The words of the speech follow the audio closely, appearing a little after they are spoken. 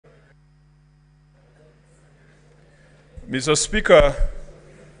Mr. Speaker,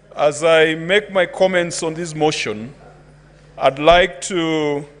 as I make my comments on this motion, I'd like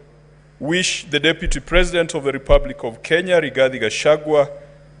to wish the Deputy President of the Republic of Kenya, Rigathi Gachagua,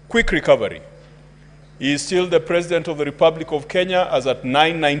 quick recovery. He is still the President of the Republic of Kenya as at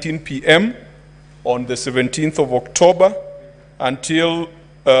 9:19 p.m. on the 17th of October until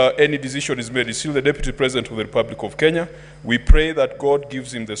any decision is made. He's still the Deputy President of the Republic of Kenya. We pray that God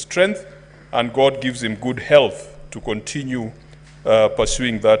gives him the strength and God gives him good health to continue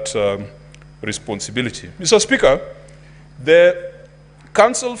pursuing that responsibility. Mr. Speaker, the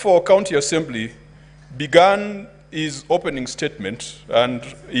Council for County Assembly began his opening statement and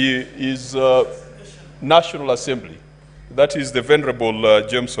his National Assembly, that is the Venerable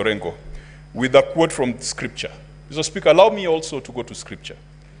James Orengo, with a quote from Scripture. Mr. Speaker, allow me also to go to Scripture.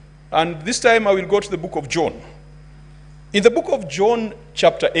 And this time I will go to the book of John. In the book of John,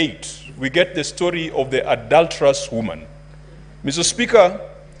 chapter 8, we get the story of the adulterous woman. Mr. Speaker,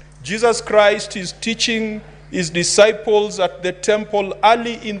 Jesus Christ is teaching his disciples at the temple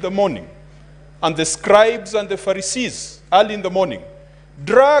early in the morning, and the scribes and the Pharisees early in the morning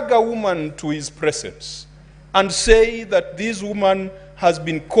drag a woman to his presence and say that this woman has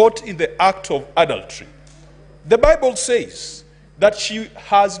been caught in the act of adultery. The Bible says that she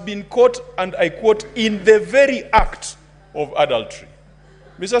has been caught, and I quote, in the very act of adultery.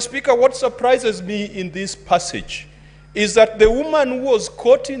 Mr. Speaker, what surprises me in this passage is that the woman who was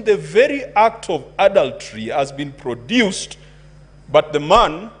caught in the very act of adultery has been produced, but the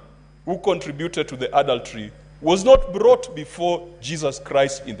man who contributed to the adultery was not brought before Jesus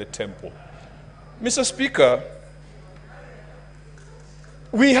Christ in the temple. Mr. Speaker,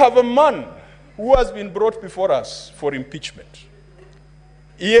 we have a man who has been brought before us for impeachment.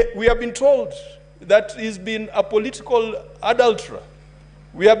 We have been told that he's been a political adulterer.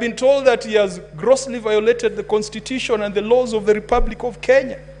 We have been told that he has grossly violated the Constitution and the laws of the Republic of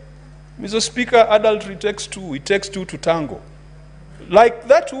Kenya. Mr. Speaker, adultery takes two. It takes two to tango. Like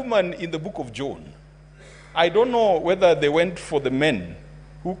that woman in the book of John, I don't know whether they went for the men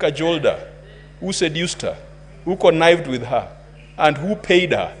who cajoled her, who seduced her, who connived with her, and who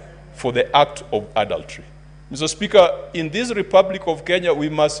paid her for the act of adultery. Mr. Speaker, in this Republic of Kenya, we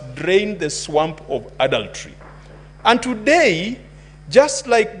must drain the swamp of adultery. And today, just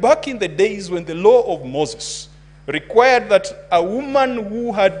like back in the days when the law of Moses required that a woman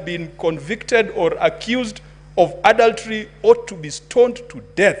who had been convicted or accused of adultery ought to be stoned to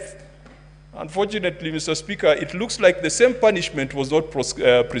death, unfortunately, Mr. Speaker, it looks like the same punishment was not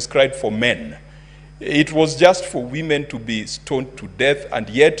prescribed for men. It was just for women to be stoned to death, and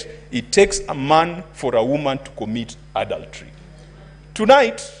yet it takes a man for a woman to commit adultery.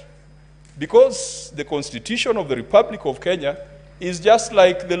 Tonight, because the Constitution of the Republic of Kenya is just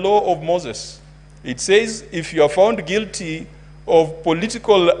like the law of Moses, it says if you are found guilty of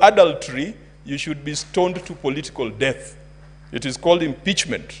political adultery, you should be stoned to political death. It is called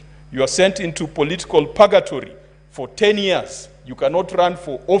impeachment. You are sent into political purgatory for 10 years. You cannot run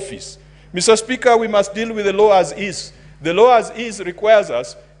for office. Mr. Speaker, we must deal with the law as is. The law as is requires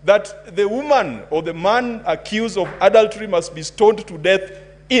us that the woman or the man accused of adultery must be stoned to death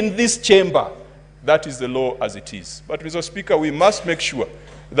in this chamber. That is the law as it is. But, Mr. Speaker, we must make sure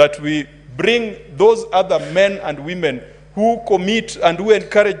that we bring those other men and women who commit and who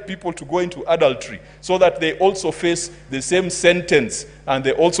encourage people to go into adultery so that they also face the same sentence and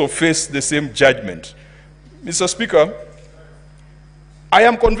they also face the same judgment. Mr. Speaker, I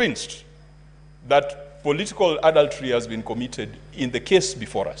am convinced that political adultery has been committed in the case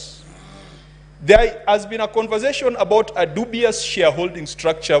before us. There has been a conversation about a dubious shareholding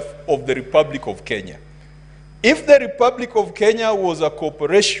structure of the Republic of Kenya. If the Republic of Kenya was a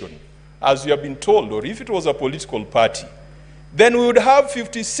corporation, as we have been told, or if it was a political party, then we would have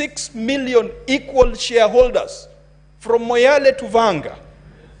 56 million equal shareholders, from Moyale to Vanga,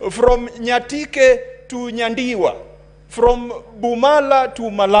 from Nyatike to Nyandiwa, from Bumala to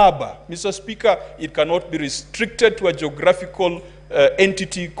Malaba. Mr. Speaker, it cannot be restricted to a geographical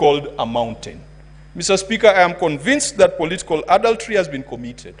entity called a mountain. Mr. Speaker, I am convinced that political adultery has been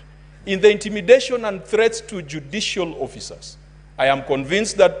committed in the intimidation and threats to judicial officers. I am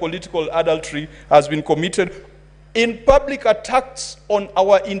convinced that political adultery has been committed in public attacks on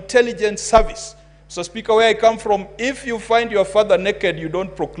our intelligence service. Mr. Speaker, where I come from, if you find your father naked, you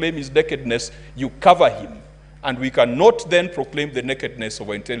don't proclaim his nakedness, you cover him. And we cannot then proclaim the nakedness of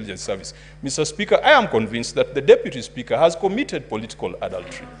our intelligence service. Mr. Speaker, I am convinced that the Deputy Speaker has committed political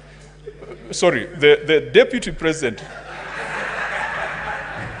adultery. Sorry, the Deputy President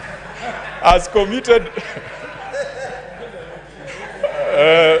has committed...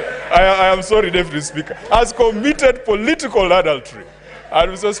 I I am sorry, Deputy Speaker, has committed political adultery.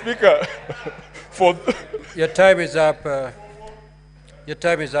 And Mr. Speaker, for... Your time is up. Your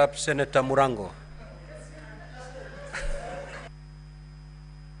time is up, Senator Murango.